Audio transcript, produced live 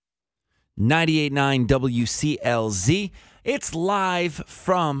98.9 WCLZ. It's live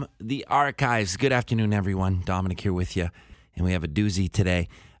from the archives. Good afternoon, everyone. Dominic here with you. And we have a doozy today.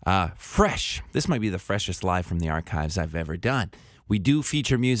 Fresh. This might be the freshest live from the archives I've ever done. We do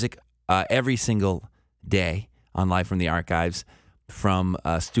feature music every single day on Live from the Archives from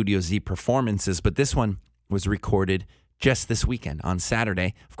Studio Z performances. But this one was recorded just this weekend on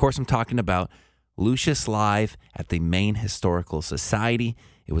Saturday. Of course, I'm talking about Lucius live at the Maine Historical Society.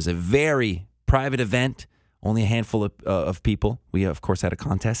 It was a very private event, only a handful of people. We, of course, had a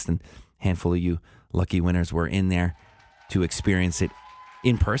contest, and a handful of you lucky winners were in there to experience it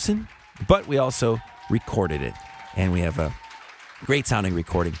in person, but we also recorded it, and we have a great-sounding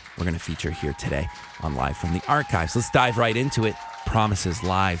recording we're going to feature here today on Live from the Archives. Let's dive right into it. Promises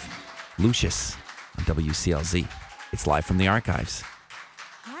Live, Lucius on WCLZ. It's Live from the Archives.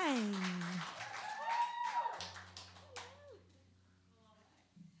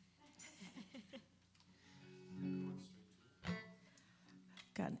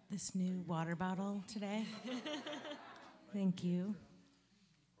 Got this new water bottle today. Thank you.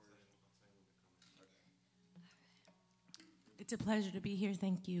 It's a pleasure to be here.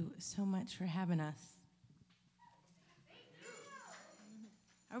 Thank you so much for having us.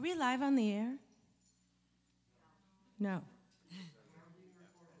 Are we live on the air? No.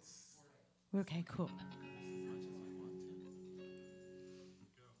 Okay, cool.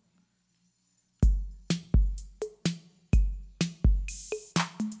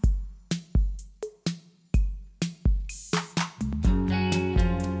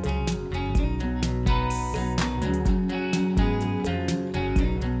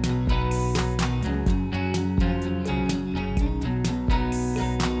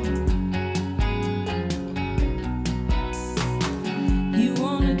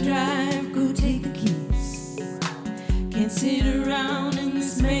 Sit around in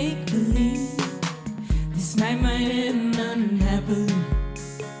this make-believe. This night might end unhappily.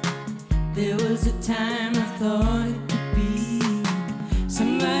 There was a time I thought it could be.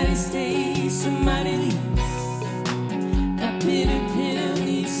 Somebody stays, somebody leaves. That bitter pill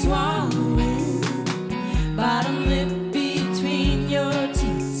needs swallowing. Bottom lip between your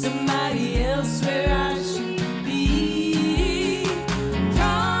teeth. Somebody else where I should be.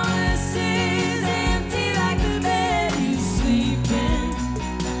 Promises empty like the bed you sleep in.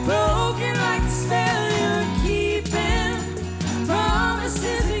 Broken like the spell you're keeping.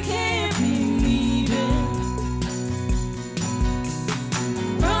 Promises we can't believe in.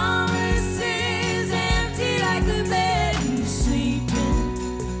 Promises empty like the bed you sleep in.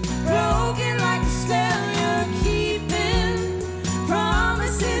 Broken like the spell you're keeping.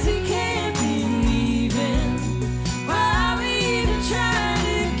 Promises we can't believe in. Why we even try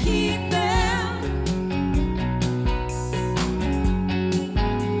to keep them?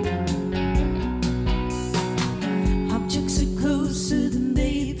 Objects are closer than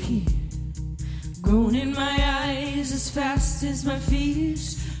they appear. Grown in my eyes as fast as my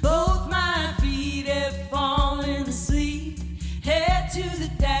fears. Both my feet have fallen asleep. Head to the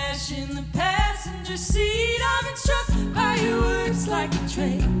dash in the passenger seat. I've been struck by your words like a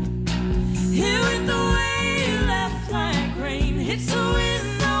train. Hit with the way you left like rain. Hits the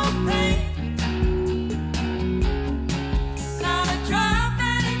wind, no pain. Not a drop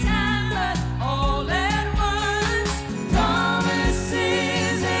at a time, but all at once.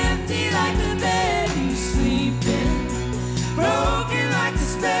 Promises empty like the bed you sleep in. Broken like the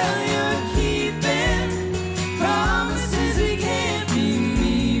spell you're keeping. Promises we can't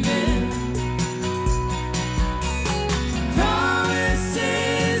believe in.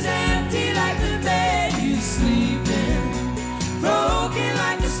 Promises empty like the bed you sleep in. Broken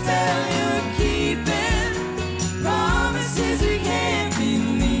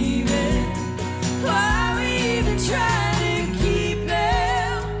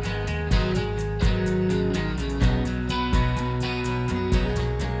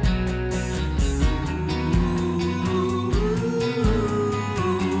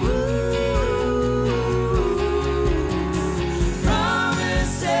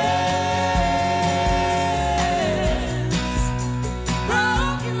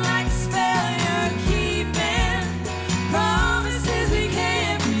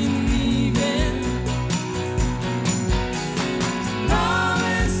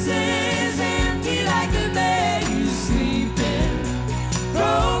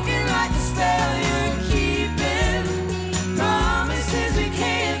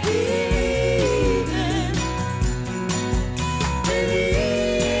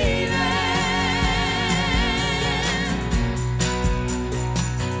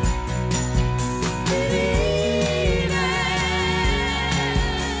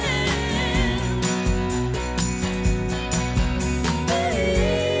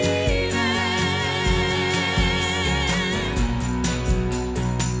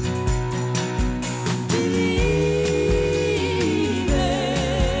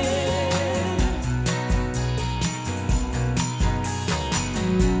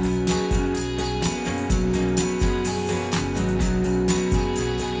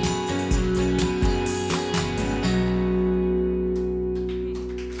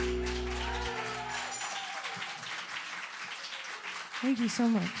Thank you so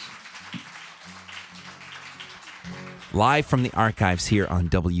much. Live from the archives here on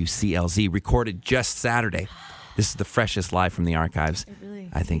WCLZ, recorded just Saturday. This is the freshest live from the archives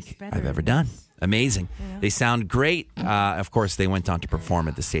I think I've ever done. Amazing. Yeah. They sound great. Of course, they went on to perform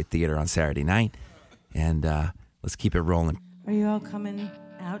at the State Theater on Saturday night. And let's keep it rolling. Are you all coming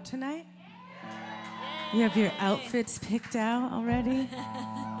out tonight? You have your outfits picked out already?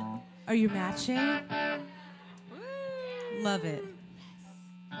 Are you matching? Love it.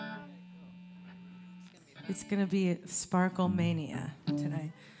 It's going to be Sparkle Mania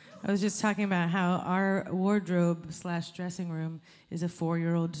tonight. I was just talking about how our wardrobe/dressing room is a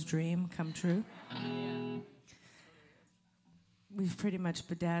 4-year-old's dream come true. We've pretty much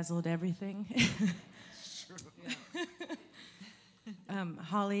bedazzled everything.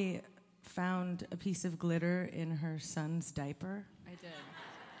 Holly found a piece of glitter in her son's diaper. I did.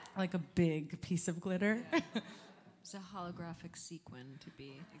 Like a big piece of glitter. It's a holographic sequin, to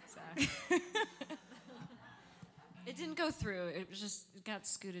be exact. It didn't go through. It got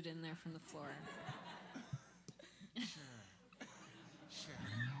scooted in there from the floor. Sure.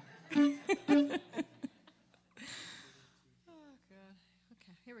 Oh, God.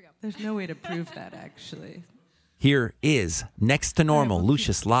 Okay, here we go. There's no way to prove that, actually. Here is Next to Normal,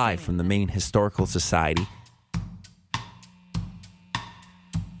 Lucius live from the Maine Historical Society.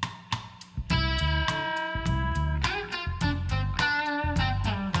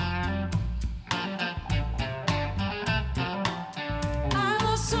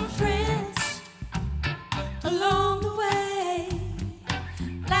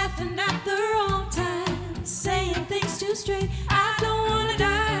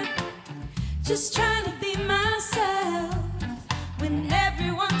 Just trying to be myself. When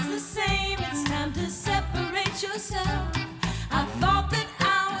everyone's the same, it's time to separate yourself. I thought that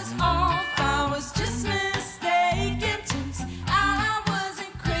I was off, I was just mistaken. Turns out I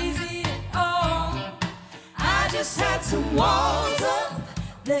wasn't crazy at all. I just had some walls up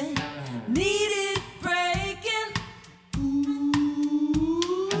that needed breaking.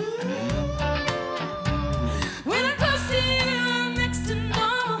 When I'm close to you, I'm next to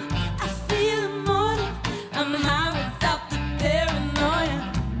normal. I feel immortal. I'm high without the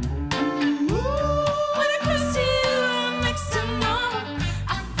paranoia. When I'm close to you, I'm next to normal.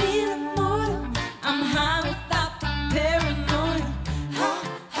 I feel immortal. I'm high without the paranoia. Ha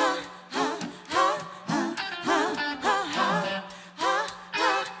ha ha ha ha ha ha ha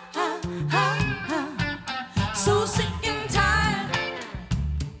ha ha ha. So sick and tired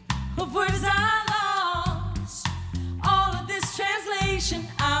of words I lost. All of this translation,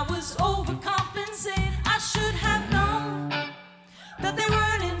 I was overcompensating. I should have known that they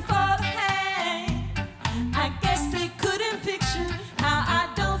weren't in for the hang. I guess they couldn't picture how I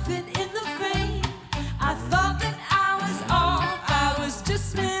don't fit in the frame. I thought that I was off, I was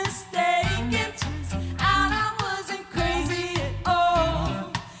just mistaken. Turns out I wasn't crazy at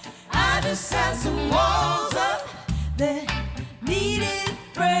all. I just had some walls up that needed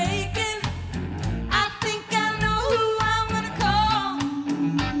breaking. I think I know who I'm gonna call.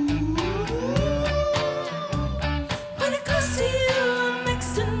 When it comes to you, I'm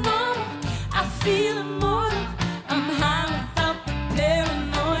next to normal. I feel immortal. I'm high without the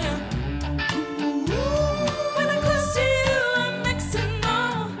paranoia. When it comes to you, I'm next to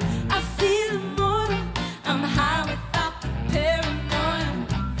normal. I feel immortal. I'm high without the paranoia.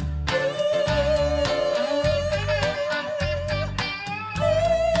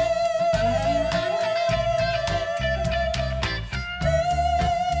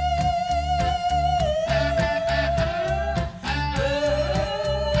 When I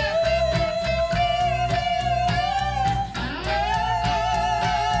close to you, I'm next to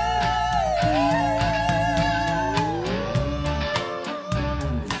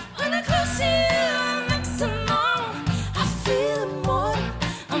normal. I feel immortal.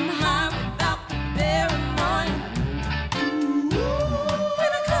 I'm high without the paranoia. When I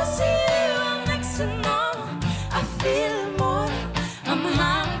close to you, I'm next to normal. I feel immortal. I'm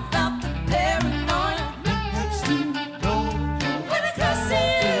high without the paranoia. When I close to you,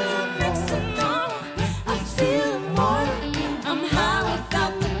 I'm next to normal. I feel immortal. I'm high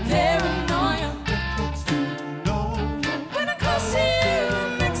without the paranoia. When I close to you,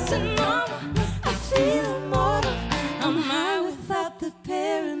 I'm next to normal. I feel immortal. I'm high without the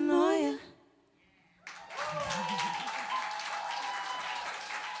paranoia.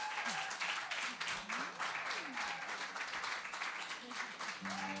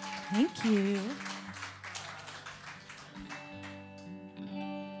 Thank you.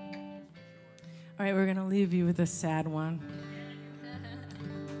 All right, we're going to leave you with a sad one.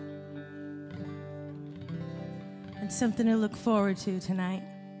 And It's something to look forward to tonight.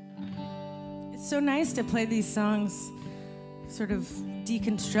 It's so nice to play these songs sort of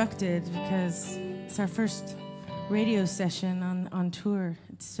deconstructed because it's our first radio session on tour.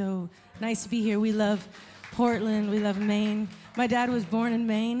 It's so nice to be here. We love Portland. We love Maine. My dad was born in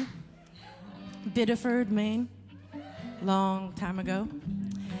Maine, Biddeford, Maine, long time ago.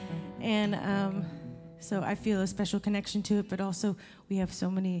 And so I feel a special connection to it, but also we have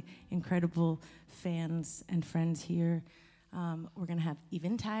so many incredible fans and friends here. We're going to have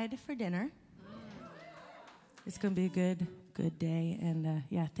Eventide for dinner. It's going to be a good day. And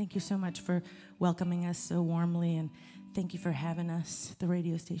yeah, thank you so much for welcoming us so warmly, and thank you for having us at the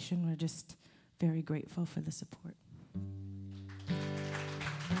radio station. We're just very grateful for the support.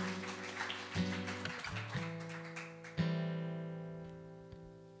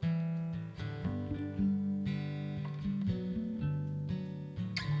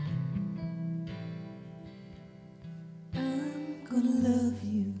 Gonna love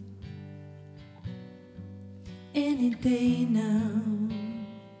you any day now,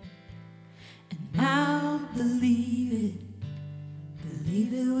 and I'll believe it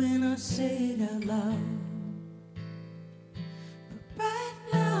when I say it out loud. But right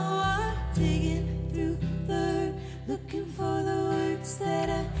now I'm digging through the earth, looking for the words that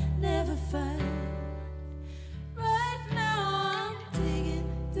I never find. Right now I'm digging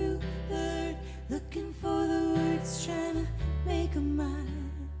through the earth, looking for the words, trying to make a mine.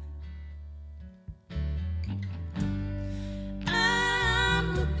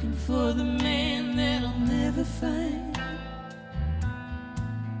 I'm looking for the man that I'll never find.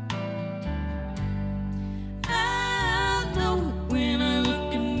 I'll know it when I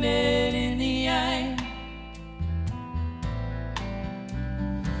look him dead in the eye.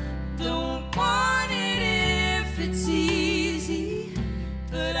 Don't want it if it's easy,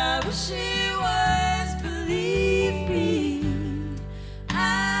 but I wish it was, believe me.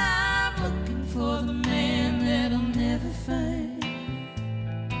 For the man that I'll never find.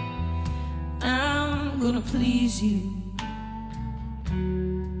 I'm gonna please you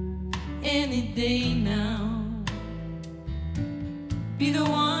any day now. Be the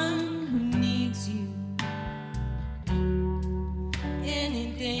one who needs you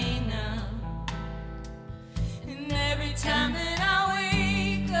any day now. And every time that I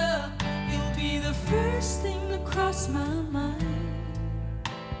wake up, you'll be the first thing to cross my mind.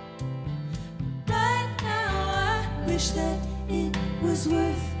 Wish that it was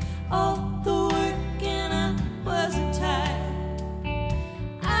worth all the work and I wasn't tired.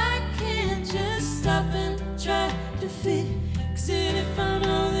 I can't just stop and try to fix it if I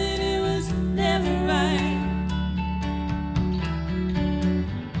know that it was never right.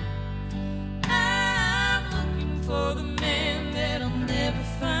 I'm looking for the man that I'll never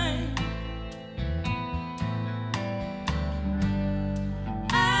find.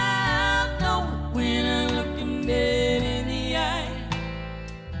 I'll know it when I look him dead in the eye.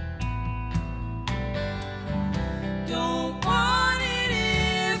 Don't want it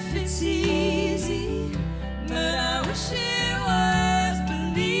if it's easy, but I wish it was,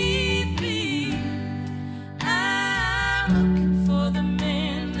 believe me. I'm looking for the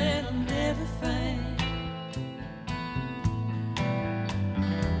man that I'll never find.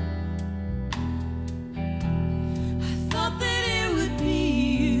 I thought that it would be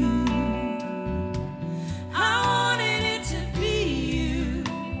you. I wanted it to be you.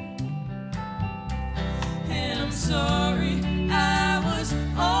 And I'm sorry, I was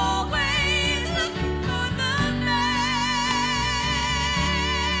always looking for the man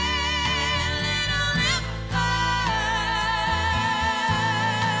that I'll never find.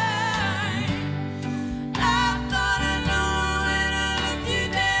 I thought I know when I looked you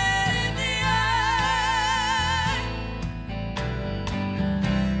dead in the eye.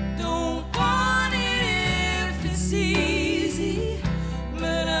 Don't want it if it's easy,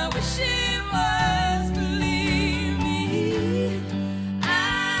 but I wish it was, believe me.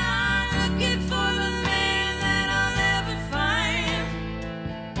 I'm looking for the man that I'll never find.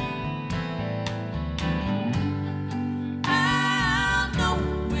 I'll know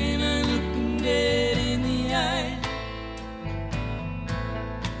when I look him dead in the eye.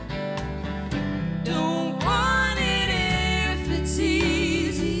 Don't want it if it's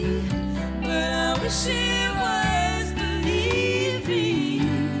easy, but I wish it was, believe me.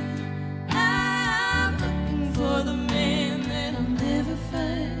 I'm looking for the man that I'll never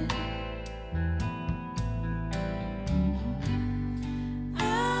find.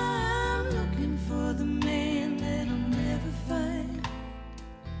 I'm looking for the man that I'll never find.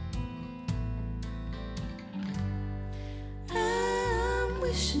 I'm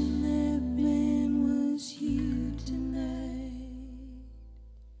wishing that man was you tonight.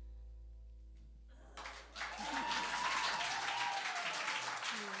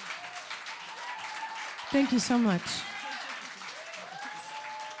 Thank you so much.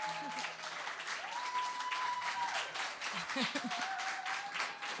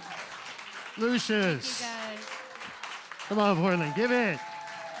 Lucius. Come on, Portland, give it.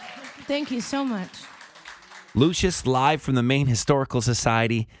 Thank you so much. Lucius, live from the Maine Historical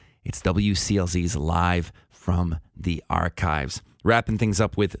Society. It's WCLZ's Live from the Archives. Wrapping things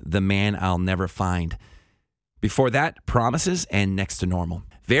up with The Man I'll Never Find. Before that, Promises and Next to Normal.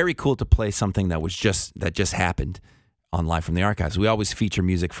 Very cool to play something that just happened on Live from the Archives. We always feature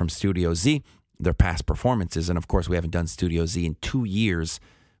music from Studio Z, their past performances, and of course we haven't done Studio Z in 2 years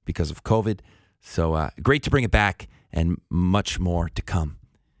because of COVID. So great to bring it back, and much more to come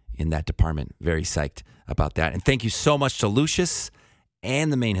in that department. Very psyched about that. And thank you so much to Lucius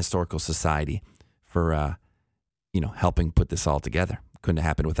and the Maine Historical Society for helping put this all together. Couldn't have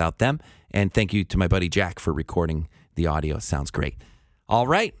happened without them. And thank you to my buddy Jack for recording the audio. It sounds great. All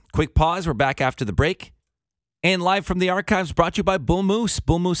right, quick pause. We're back after the break. And Live from the Archives brought to you by Bull Moose.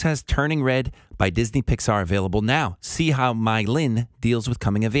 Bull Moose has Turning Red by Disney Pixar available now. See how My Lynn deals with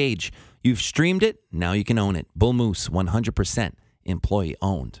coming of age. You've streamed it, now you can own it. Bull Moose, 100% employee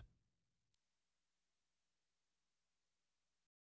owned.